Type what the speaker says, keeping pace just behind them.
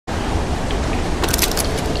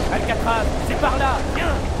Alcatraz, c'est par là, viens.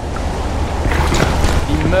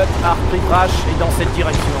 L'immeuble Crysis est dans cette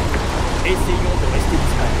direction. Essayons de rester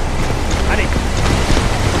discrets. Allez.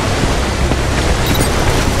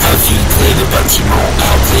 Infiltrer le bâtiment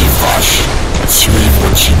Crysis.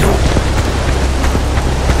 Suivre Chino.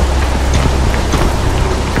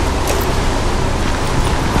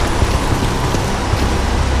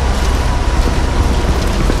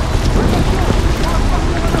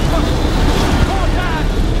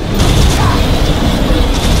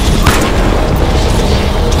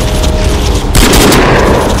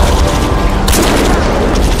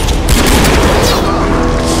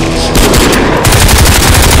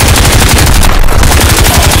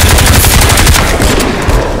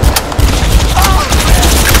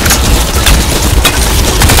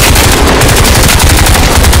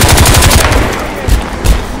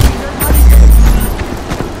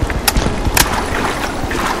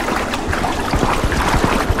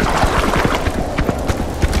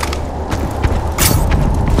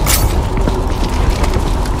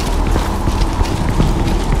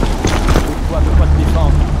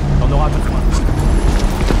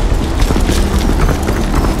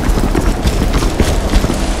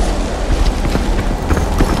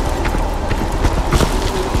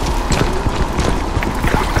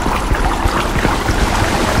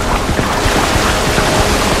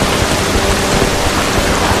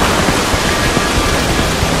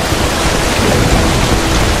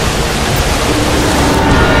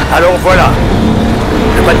 Alors voilà,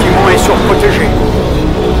 le bâtiment est surprotégé.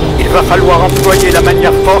 Il va falloir employer la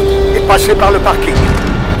manière forte et passer par le parking.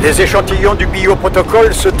 Les échantillons du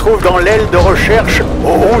bioprotocole se trouvent dans l'aile de recherche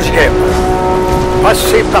au 11e.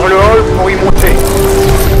 Passez par le hall pour y monter.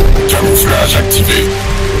 Camouflage activé.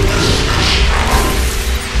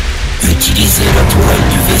 Utilisez la tourelle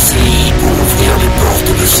du VCI pour ouvrir les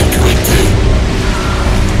portes de sécurité.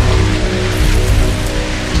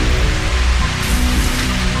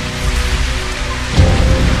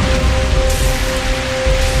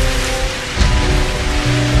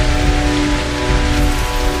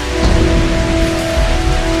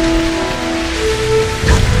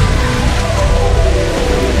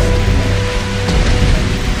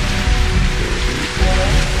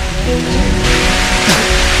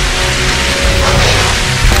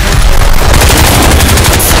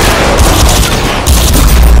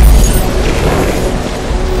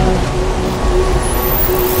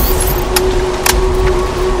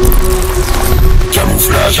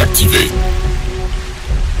 Activé.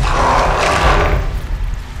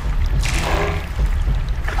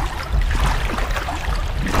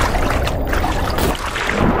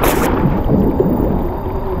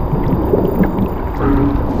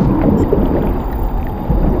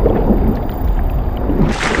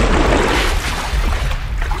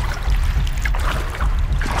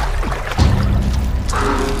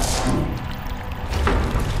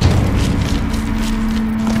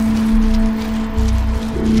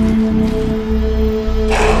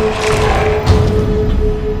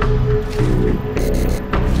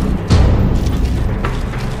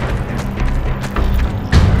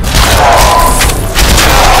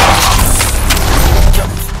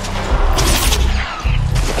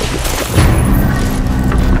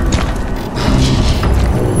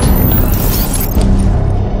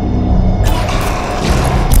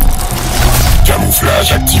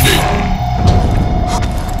 Activé.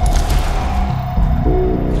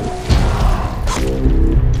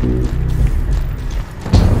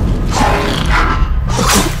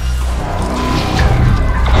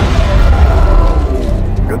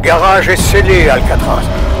 Le garage est scellé, Alcatraz.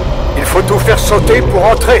 Il faut tout faire sauter pour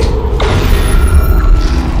entrer.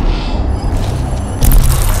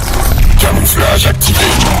 Camouflage activé.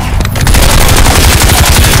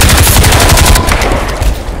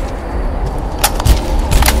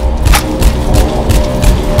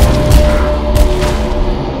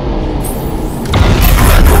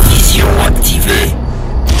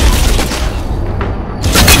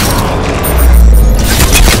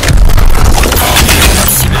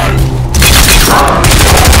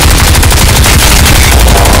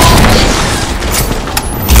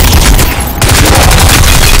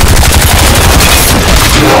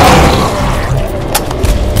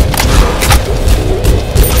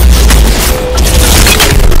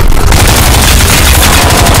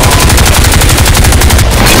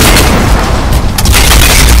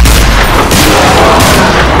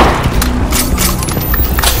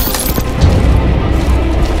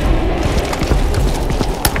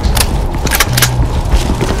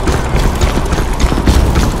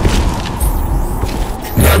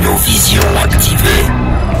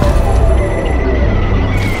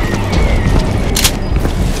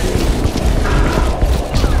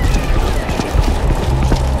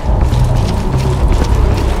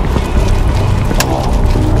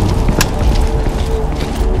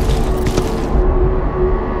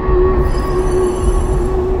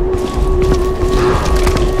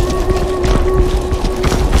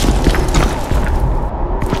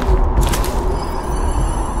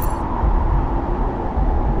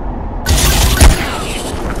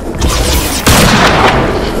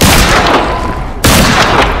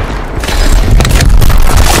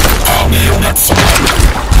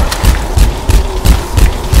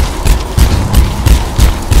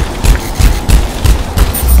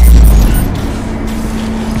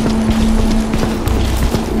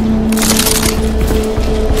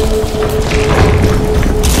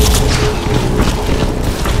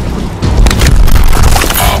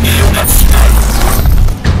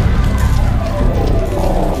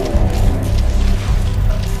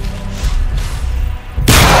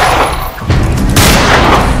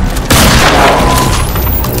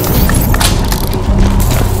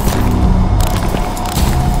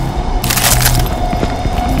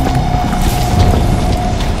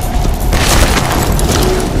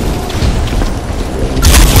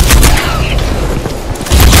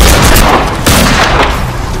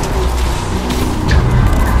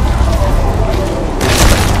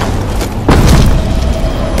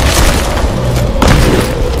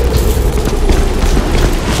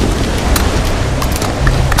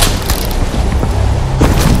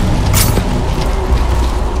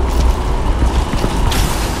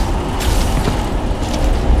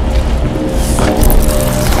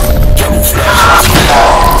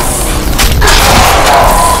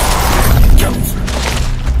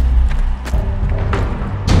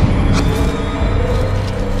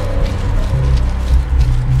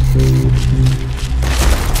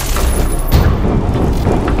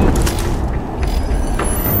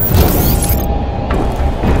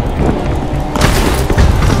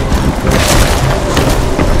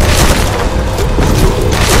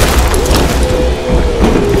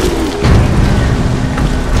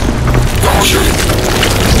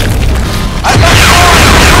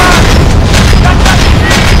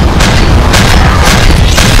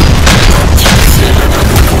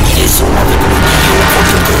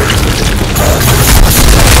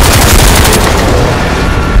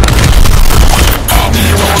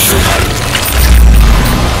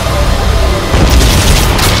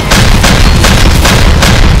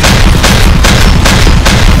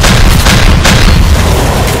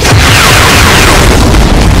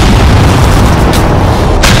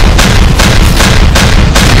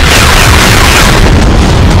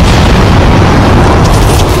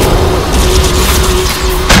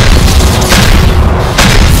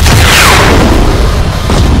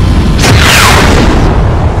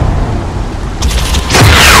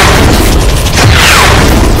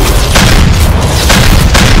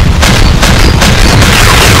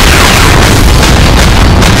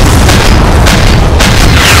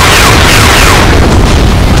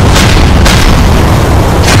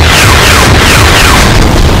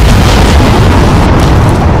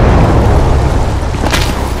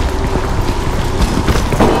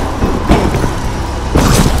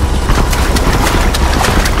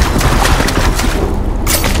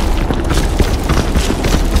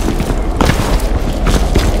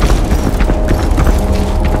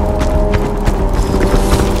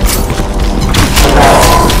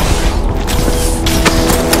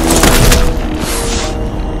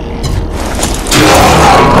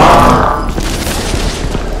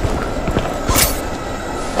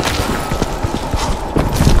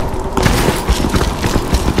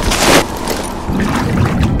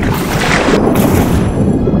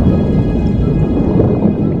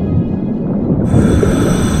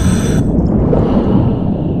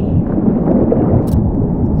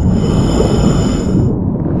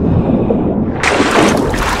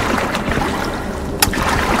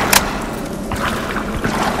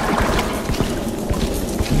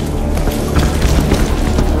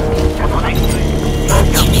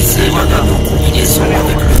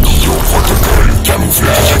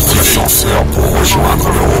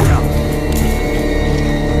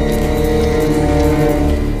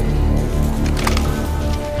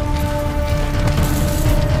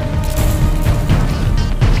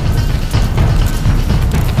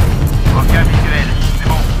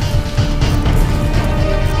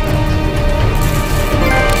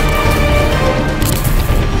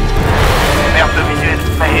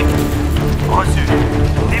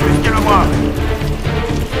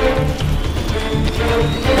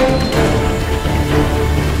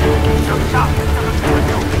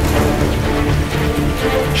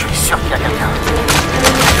 Je suis sûr qu'il y a quelqu'un.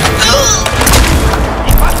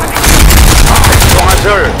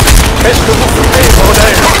 Explorateur, qu'est-ce que vous foutez,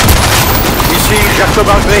 bordel? Ici, Jacob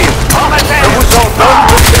André. Je vous ordonne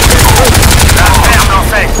de cesser le feu. La merde en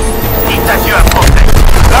fait. Dites adieu à Prophète.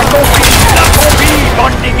 La combi,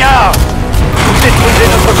 bande d'ignards. Vous détruisez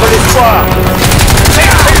notre seul espoir.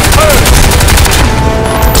 Cessez le feu.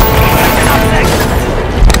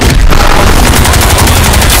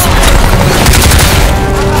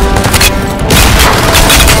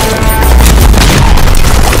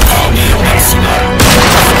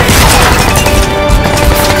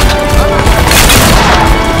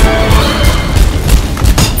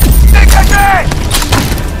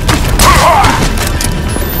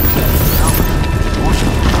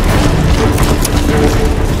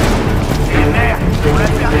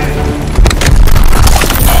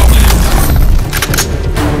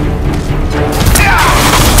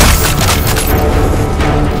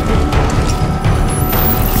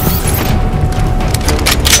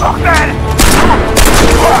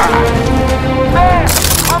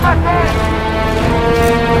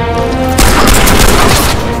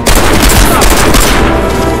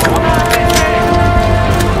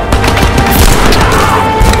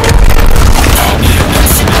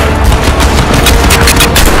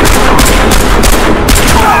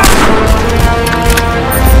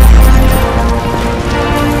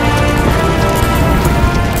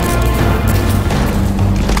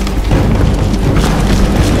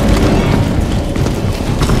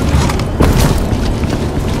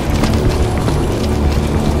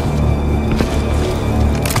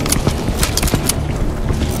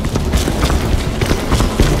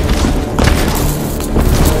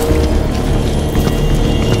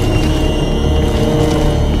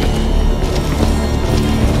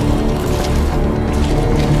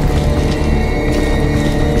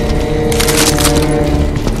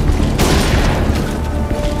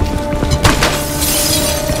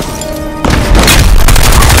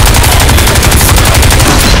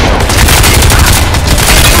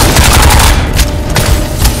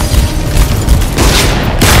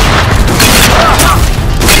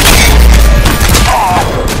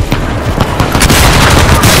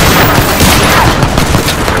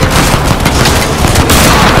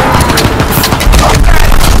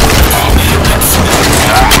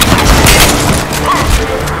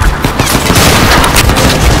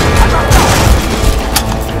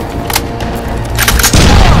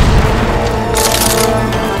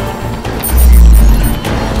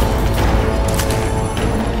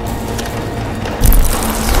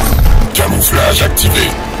 Camouflage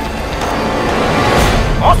activé.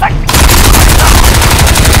 On s'ac...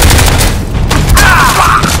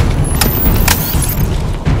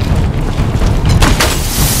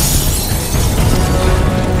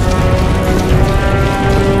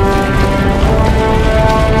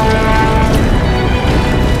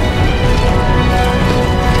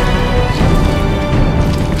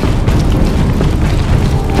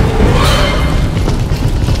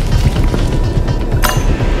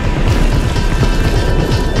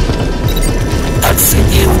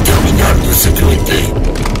 Accéder au terminal de sécurité.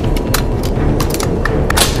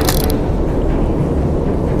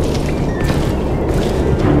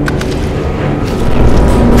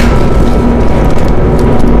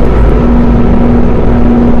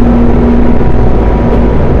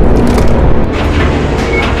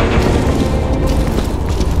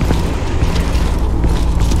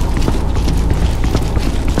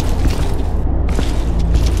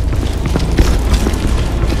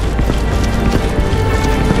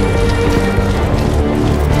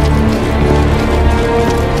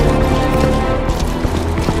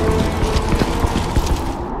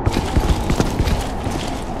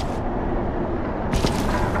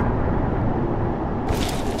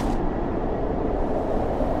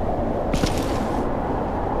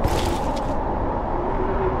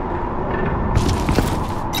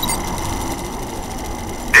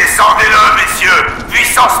 Descendez-le, messieurs!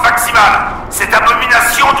 Puissance maximale! Cette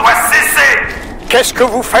abomination doit cesser! Qu'est-ce que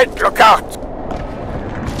vous faites, Lockhart?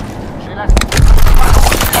 Je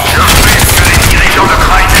fais ce que les dirigeants de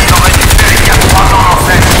Crysis auraient dû faire il y a 3 ans en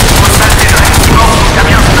fait. Vos saletés de régiment sont à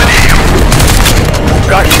bien se tenir! Vous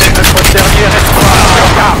gâchez notre dernier espoir,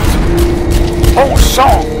 Lockhart. Bon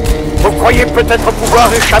sang! Vous croyez peut-être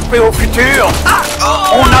pouvoir échapper au futur?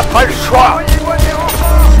 On n'a pas le choix!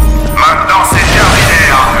 Maintenant c'est terminé,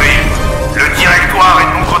 Harvey. Le directoire est de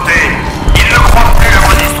mon côté. Ils ne croient plus à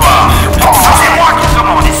mon histoire. C'est moi qui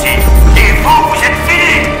commande ici. Et vous, vous êtes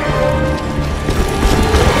finis.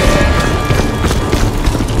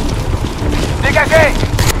 Dégagez.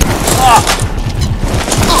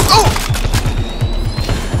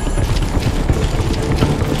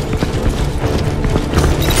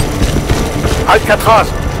 Alcatraz,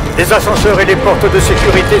 les ascenseurs et les portes de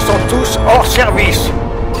sécurité sont tous hors service.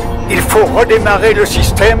 Il faut redémarrer le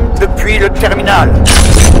système depuis le terminal.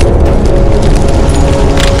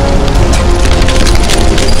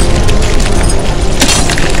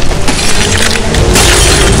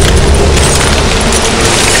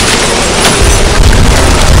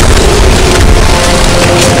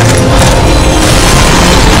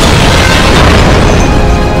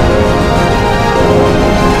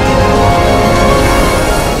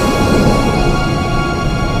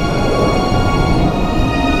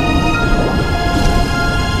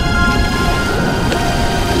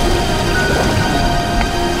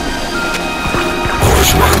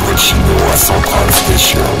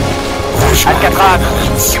 Alcatraz,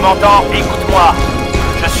 tu m'entends? Écoute-moi.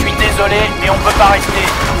 Je suis désolé, mais on peut pas rester.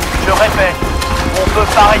 Je répète, on peut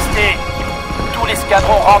pas rester. Tout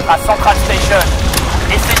l'escadron rentre à Central Station.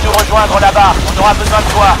 Essaie de nous rejoindre là-bas, on aura besoin de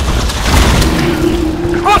toi.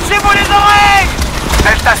 Bouchez-vous les oreilles!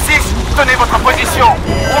 Delta 6, tenez votre position.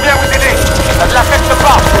 On vient vous aider. Ça ne l'affecte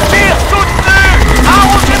pas. Tire soutenu!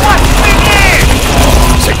 Arrosez-moi, suivez!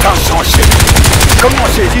 C'est insensé. Comment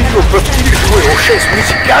ces idiots peuvent-ils jouer aux chaises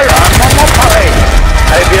musicales à un moment pareil?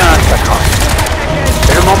 Eh bien, Alcatraz,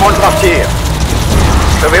 c'est le moment de partir.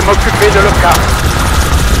 Je vais m'occuper de Lockhart.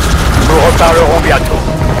 Nous reparlerons bientôt.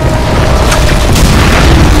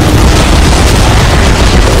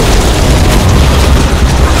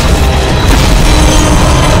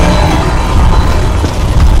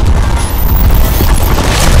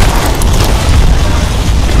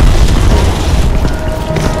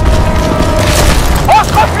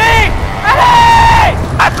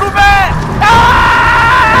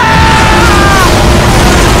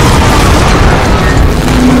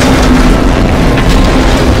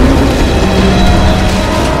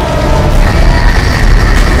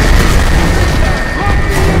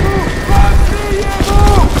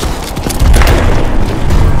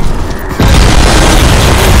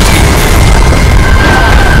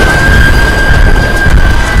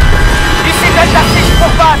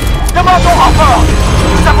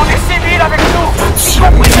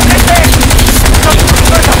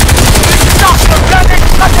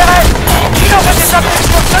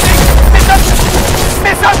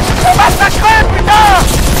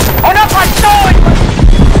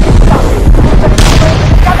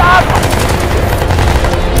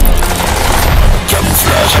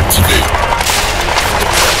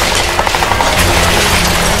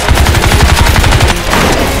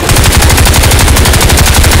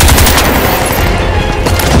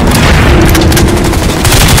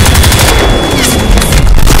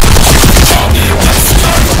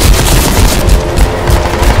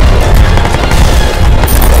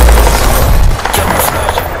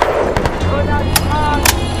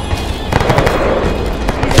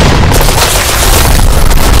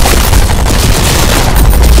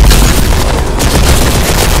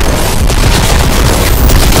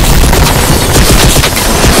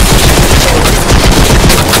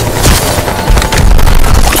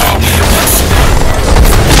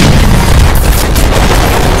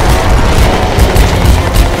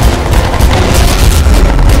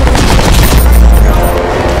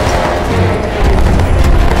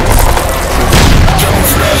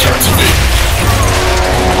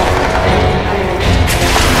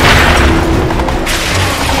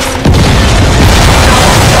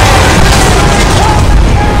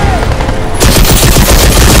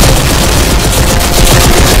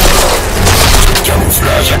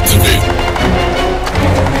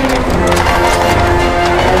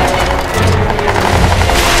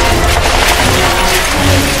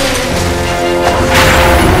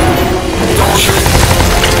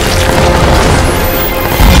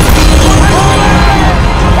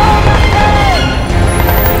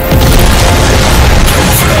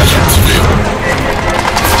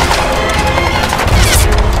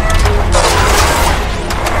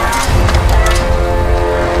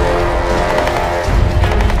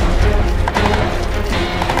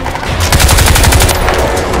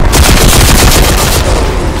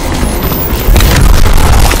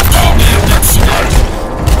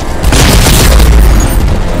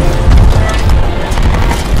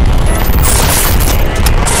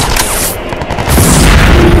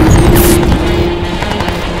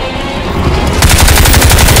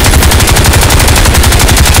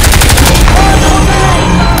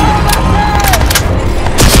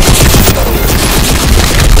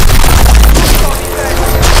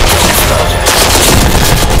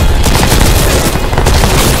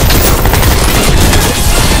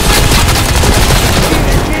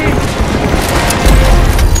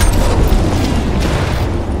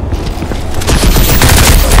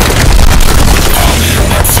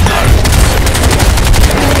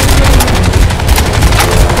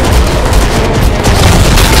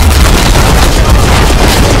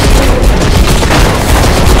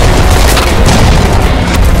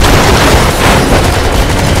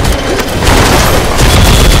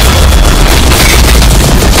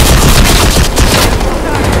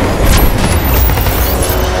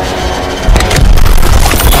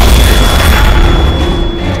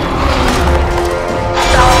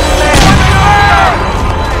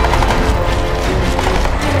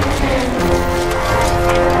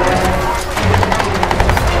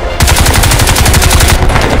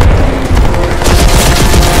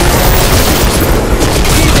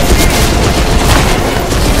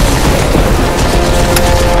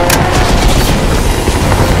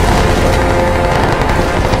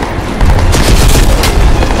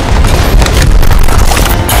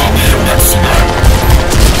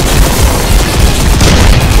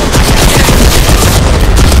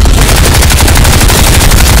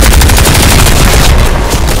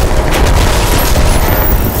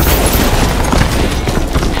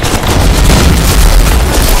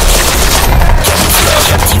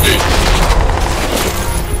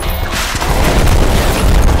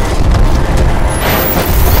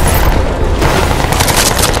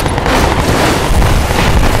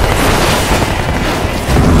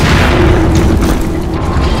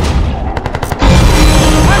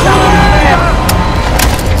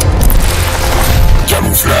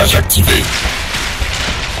 Camouflage activé.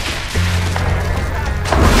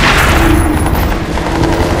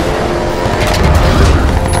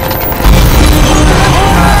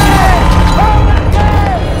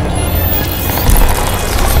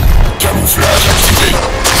 Camouflage activé.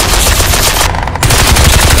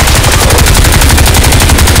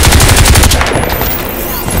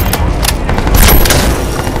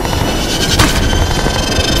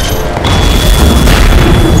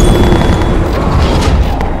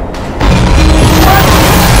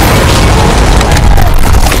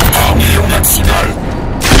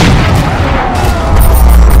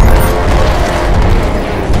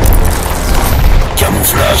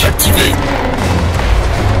 Camouflage activé.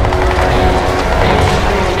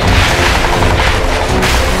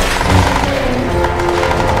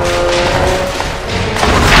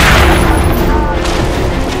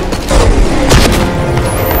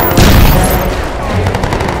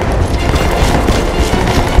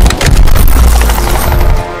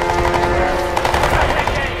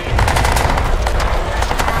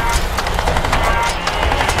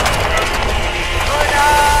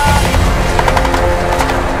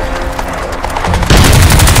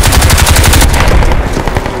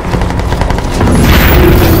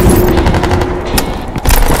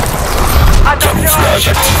 Camouflage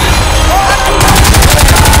activé.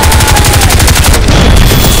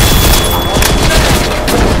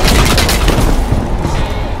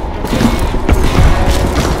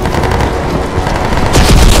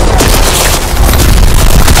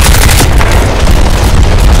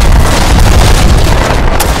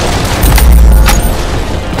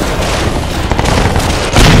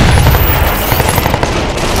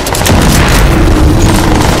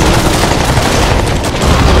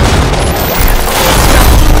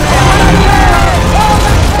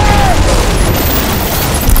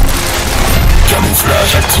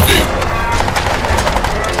 Camouflage activé.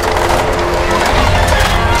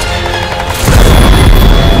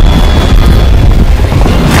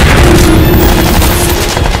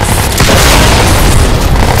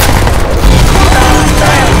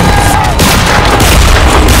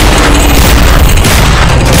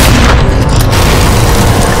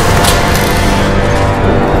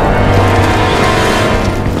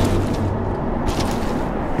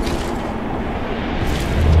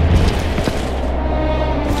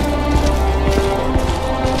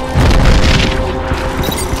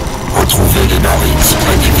 Retrouvez les marines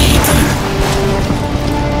près des véhicules.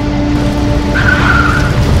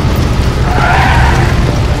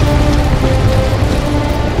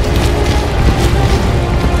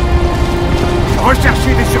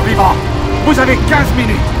 Recherchez des survivants. Vous avez 15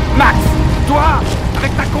 minutes. Max, toi,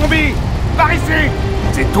 avec ta combi, par ici.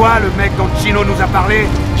 C'est toi le mec dont Chino nous a parlé?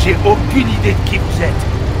 J'ai aucune idée de qui vous êtes.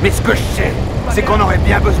 Mais ce que je sais, c'est qu'on aurait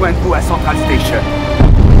bien besoin de vous à Central Station.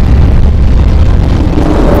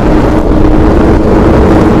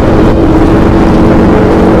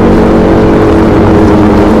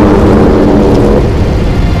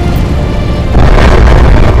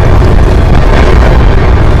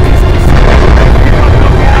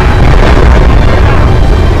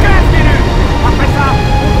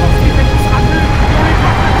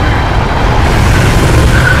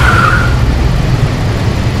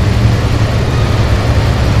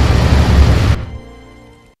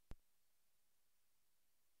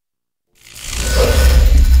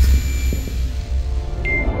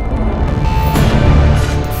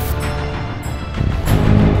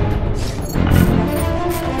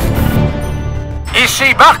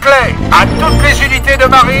 Ici Barclay, à toutes les unités de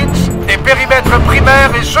Marines, des périmètres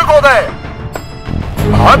primaires et secondaires.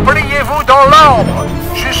 Repliez-vous dans l'ordre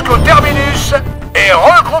jusqu'au terminus et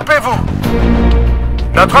regroupez-vous.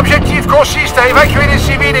 Notre objectif consiste à évacuer les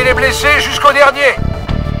civils et les blessés jusqu'au dernier.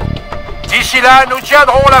 D'ici là, nous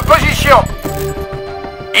tiendrons la position.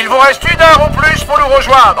 Il vous reste 1 heure ou plus pour nous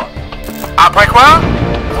rejoindre. Après quoi,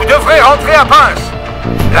 vous devrez rentrer à pince.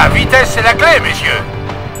 La vitesse est la clé, messieurs.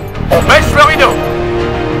 On baisse le rideau.